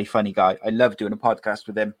very, very funny guy. I love doing a podcast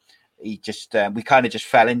with him. He just we kind of just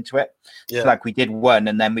fell into it. Yeah. It's like we did one,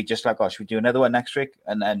 and then we just like, oh, should we do another one next week?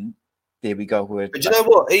 And then there we go. But you know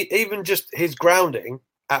what? Even just his grounding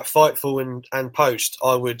at Fightful and Post,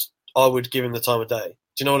 I would give him the time of day.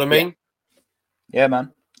 Do you know what I mean? Yeah,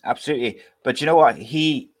 man, absolutely. But you know what?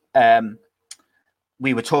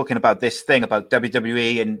 We were talking about this thing about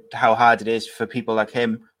WWE and how hard it is for people like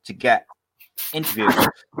him to get interviews.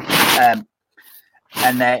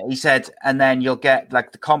 And he said, and then you'll get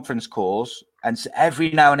like the conference calls, and so every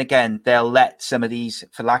now and again they'll let some of these,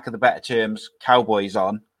 for lack of the better terms, cowboys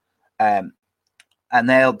on, and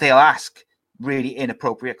they'll ask really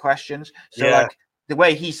inappropriate questions. So like the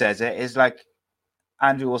way he says it is like,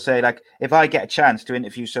 Andrew will say, like, if I get a chance to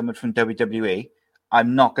interview someone from WWE,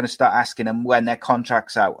 I'm not going to start asking them when their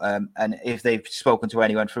contract's out, and if they've spoken to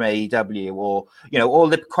anyone from AEW, or all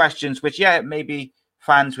the questions which maybe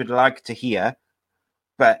fans would like to hear.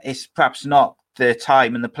 But it's perhaps not the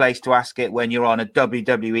time and the place to ask it when you're on a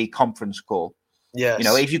WWE conference call. Yes.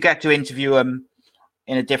 If you get to interview them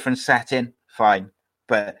in a different setting, fine.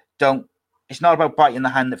 But it's not about biting the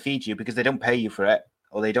hand that feeds you, because they don't pay you for it,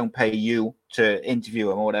 or they don't pay you to interview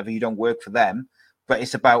them or whatever. You don't work for them. But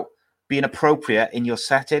it's about being appropriate in your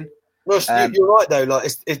setting. Well, you're right, though.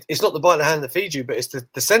 Like, it's not the biting the hand that feeds you, but it's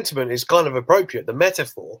the sentiment is kind of appropriate, the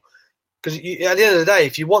metaphor. Because at the end of the day,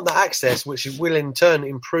 if you want that access, which will in turn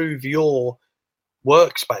improve your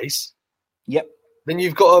workspace, then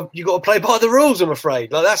you've got to play by the rules. I'm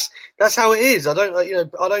afraid, like that's how it is. I'm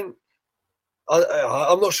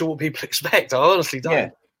not sure what people expect. I honestly don't. Yeah.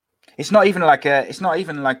 It's not even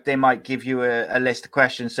like they might give you a list of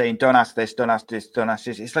questions saying, don't ask this, don't ask this, don't ask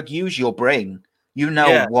this. It's like, use your brain.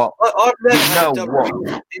 What I've never had a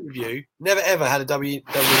WWE interview. Never ever had a WWE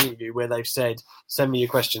interview where they've said, "Send me your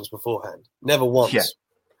questions beforehand." Never once. Yeah.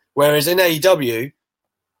 Whereas in AEW,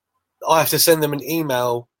 I have to send them an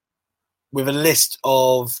email with a list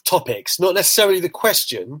of topics, not necessarily the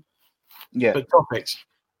question, but topics.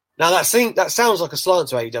 Now that sounds like a slant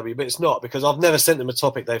to AEW, but it's not, because I've never sent them a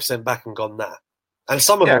topic they've sent back and gone that. And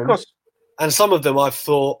some of them I've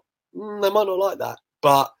thought they might not like that,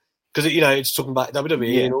 but. Because, it's talking about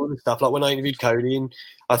WWE and all this stuff. Like when I interviewed Cody, and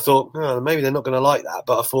I thought, maybe they're not going to like that.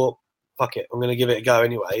 But I thought, fuck it, I'm going to give it a go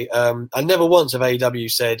anyway. And never once have AEW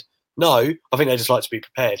said no. I think they just like to be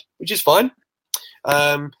prepared, which is fine.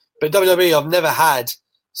 But WWE, I've never had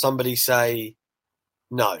somebody say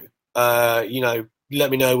no. Let me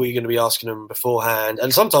know what you're going to be asking them beforehand.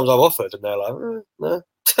 And sometimes I've offered, and they're like, no.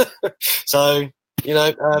 So...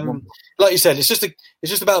 like you said, it's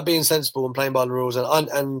just about being sensible and playing by the rules.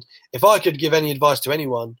 And if I could give any advice to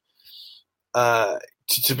anyone, to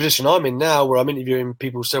the position I'm in now, where I'm interviewing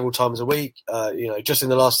people several times a week, just in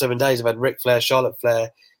the last 7 days, I've had Ric Flair, Charlotte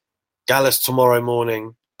Flair, Gallus tomorrow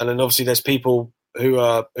morning, and then obviously there's people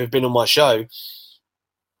who've been on my show.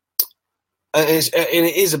 And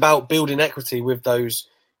it is about building equity with those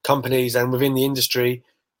companies and within the industry.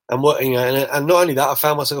 And and not only that, I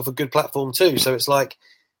found myself a good platform too. So it's like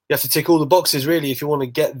you have to tick all the boxes really if you want to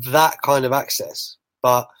get that kind of access.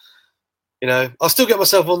 But I'll still get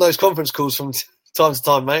myself on those conference calls from time to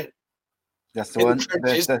time, mate. That's the one.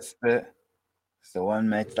 That's the one,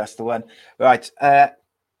 mate. That's the one. Right,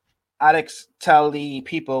 Alex, tell the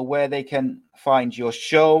people where they can find your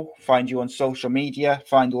show, find you on social media,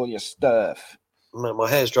 find all your stuff. Man, my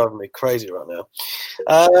hair's driving me crazy right now.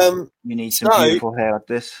 You need some beautiful hair like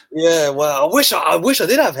this. Yeah, well, I wish I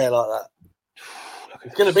did have hair like that.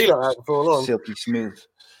 It's going to be like that before long. Silky smooth.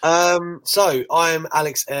 So I'm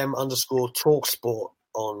Alex M _ TalkSport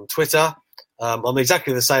on Twitter. I'm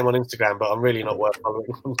exactly the same on Instagram, but I'm really not worth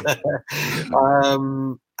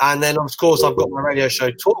following. And then, of course, I've got my radio show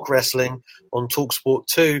Talk Wrestling on TalkSport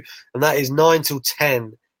 2, and that is 9 till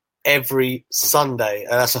 10 every Sunday.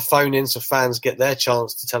 That's a phone-in, so fans get their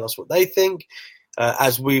chance to tell us what they think.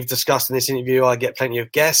 As we've discussed in this interview, I get plenty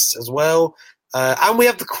of guests as well. And we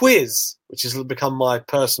have the quiz, which has become my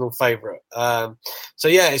personal favourite. So,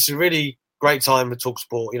 yeah, it's a really great time with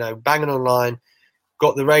TalkSport, banging online.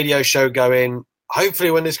 Got the radio show going. Hopefully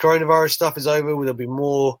when this coronavirus stuff is over, there'll be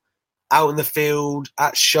more out in the field,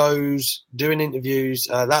 at shows, doing interviews.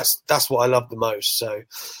 That's what I love the most. So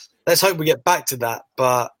let's hope we get back to that.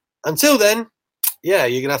 But until then, yeah,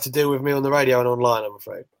 you're going to have to deal with me on the radio and online, I'm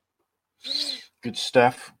afraid. Good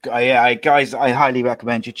stuff. Guys, I highly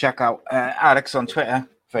recommend you check out Alex on Twitter.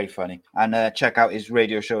 Very funny. And check out his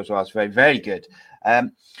radio show as well. It's very, very good.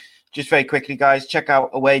 Just very quickly, guys, check out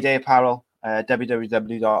Away Day Apparel,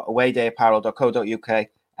 www.awaydayapparel.co.uk.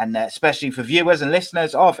 And especially for viewers and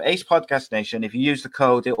listeners of Ace Podcast Nation, if you use the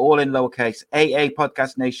code, all in lowercase, AA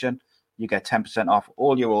Podcast Nation, you get 10% off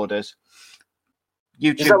all your orders.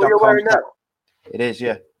 YouTube.com. Is that what you're wearing now? It is,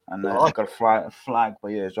 yeah. And they've got a flag by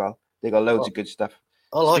you as well. They got loads of good stuff.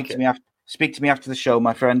 I like it. Speak to me after the show,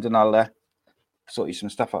 my friend, and I'll sort you some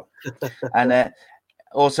stuff up. And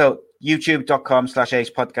also, youtube.com/Ace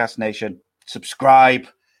Podcast Nation. Subscribe.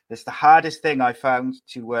 It's the hardest thing I found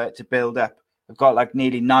to build up. I've got like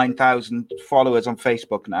nearly 9,000 followers on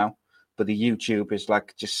Facebook now, but the YouTube is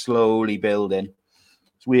like just slowly building.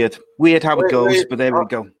 It's weird how it goes, but there we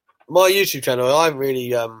go. My YouTube channel, I haven't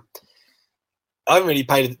really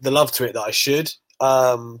paid the love to it that I should.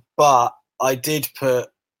 But I did put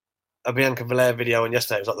a Bianca Belair video on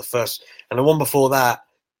yesterday. It was like the first, and the one before that,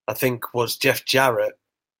 I think, was Jeff Jarrett.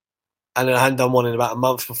 And then I hadn't done one in about a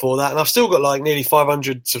month before that. And I've still got like nearly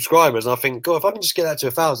 500 subscribers. And I think, God, if I can just get that to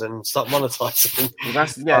 1,000 and start monetizing.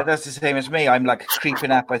 Well, that's the same as me. I'm like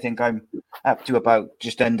creeping up. I think I'm up to about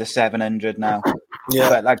just under 700 now. Yeah.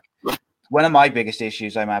 But like one of my biggest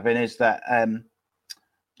issues I'm having is that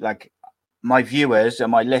like my viewers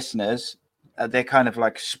and my listeners, they're kind of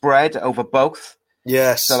like spread over both.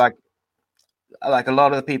 Yes. So like a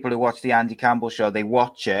lot of the people who watch the Andy Campbell show, they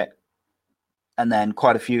watch it. And then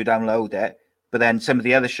quite a few download it. But then some of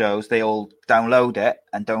the other shows, they all download it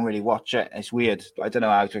and don't really watch it. It's weird. I don't know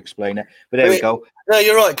how to explain it. But there we go. No,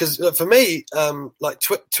 you're right. Because for me, like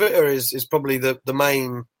Twitter is probably the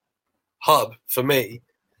main hub for me.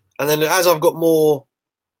 And then as I've got more...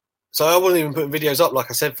 So I wasn't even putting videos up, like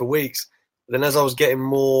I said, for weeks. But then as I was getting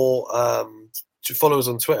more followers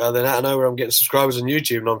on Twitter, then out of nowhere I'm getting subscribers on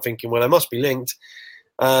YouTube. And I'm thinking, well, they must be linked.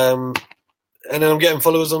 And then I'm getting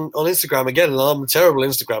followers on Instagram again, and I'm a terrible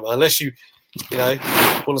Instagrammer. Unless you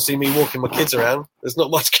want to see me walking my kids around, there's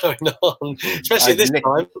not much going on, especially at this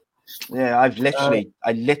time. Yeah, I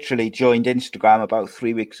literally joined Instagram about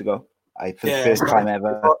 3 weeks ago. For the first time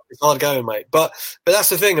ever. It's hard going, mate. But that's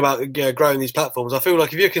the thing about growing these platforms. I feel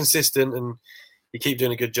like if you're consistent and you keep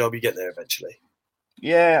doing a good job, you get there eventually.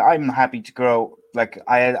 Yeah, I'm happy to grow. Like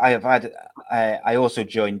I also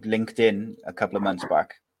joined LinkedIn a couple of months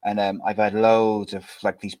back. And I've had loads of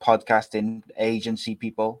like these podcasting agency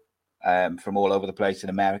people from all over the place in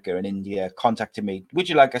America and India contacting me. Would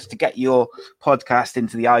you like us to get your podcast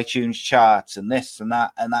into the iTunes charts and this and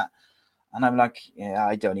that and that? And I'm like, yeah,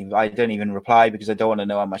 I don't even reply because I don't want to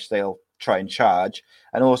know how much they'll try and charge.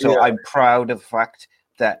 And also, I'm proud of the fact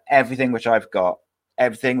that everything which I've got,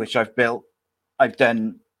 everything which I've built, I've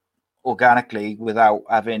done organically without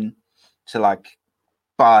having to like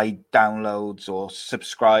buy downloads or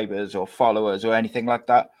subscribers or followers or anything like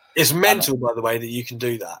that. It's mental, by the way, that you can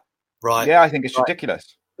do that, right? Yeah, I think it's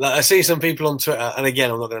ridiculous. Like, I see some people on Twitter, and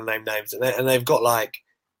again, I'm not going to name names, and they've got like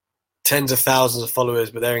tens of thousands of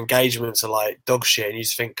followers, but their engagements are like dog shit, and you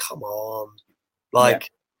just think, come on.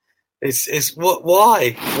 Like, it's what?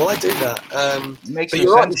 Why do that? It makes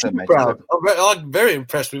no sense. I'm very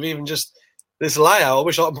impressed with even just this layout. I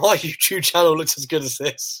wish my YouTube channel looked as good as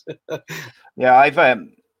this. Yeah,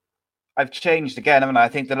 I've changed again, haven't I? I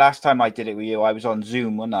think the last time I did it with you, I was on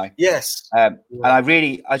Zoom, wasn't I? Yes. And I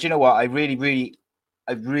really, you know what? I really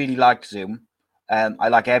like Zoom. I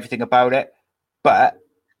like everything about it, but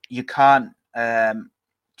you can't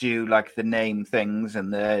do like the name things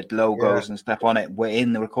and the logos and stuff on it. We're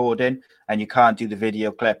in the recording, and you can't do the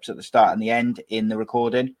video clips at the start and the end in the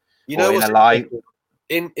recording. You know, in a live.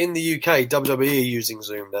 In the UK, WWE are using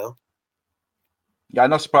Zoom now. Yeah, I'm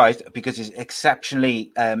not surprised because it's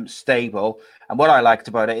exceptionally stable. And what I liked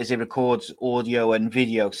about it is it records audio and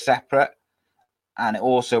video separate, and it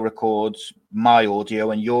also records my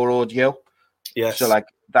audio and your audio. Yes. So like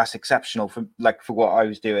that's exceptional for what I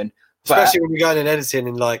was doing. Especially when you're going and editing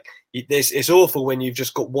and like it's awful when you've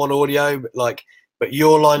just got one audio, but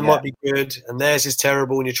your line might be good and theirs is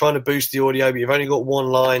terrible, and you're trying to boost the audio, but you've only got one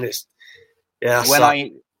line.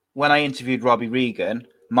 When I interviewed Robbie Regan,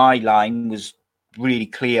 my line was really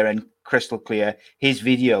clear and crystal clear. His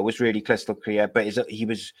video was really crystal clear, but his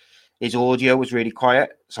audio was really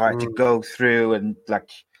quiet. So I had to go through and like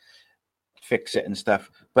fix it and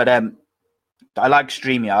stuff. But I like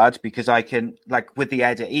StreamYard because I can, like with the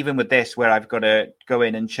edit, even with this where I've got to go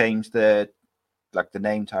in and change the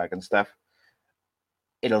name tag and stuff,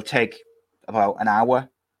 it'll take about an hour.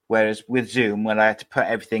 Whereas with Zoom, when I had to put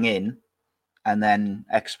everything in and then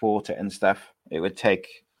export it and stuff, it would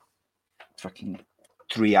take fucking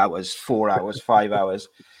 3 hours, 4 hours, 5 hours.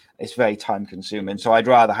 It's very time consuming. So I'd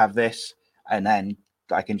rather have this and then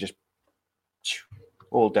I can just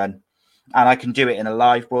all done. And I can do it in a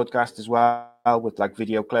live broadcast as well with like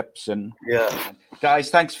video clips. And guys,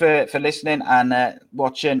 thanks for listening and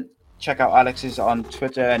watching. Check out Alex's on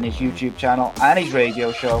Twitter and his YouTube channel and his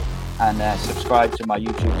radio show, and subscribe to my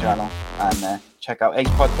YouTube channel, and check out Ace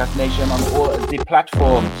Podcast Nation on all of the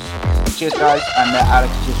platforms. Cheers, guys, and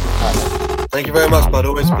Alex, cheers for your time. Thank you very much, bud.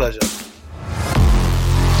 Always a pleasure.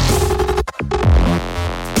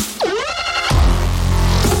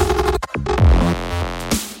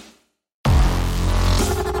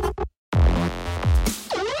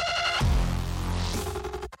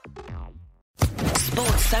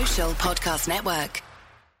 Social Podcast Network.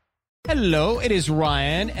 Hello, it is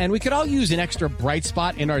Ryan, and we could all use an extra bright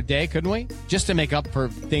spot in our day, couldn't we? Just to make up for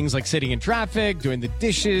things like sitting in traffic, doing the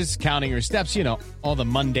dishes, counting your steps, all the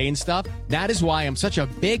mundane stuff. That is why I'm such a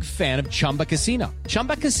big fan of Chumba Casino.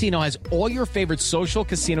 Chumba Casino has all your favorite social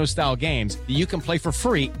casino-style games that you can play for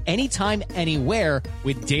free anytime, anywhere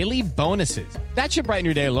with daily bonuses. That should brighten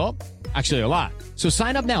your day a little. Actually, a lot. So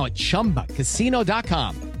sign up now at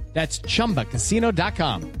ChumbaCasino.com. That's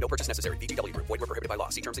ChumbaCasino.com. No purchase necessary. VGW Group. Void where prohibited by law.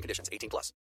 See terms and conditions. 18+.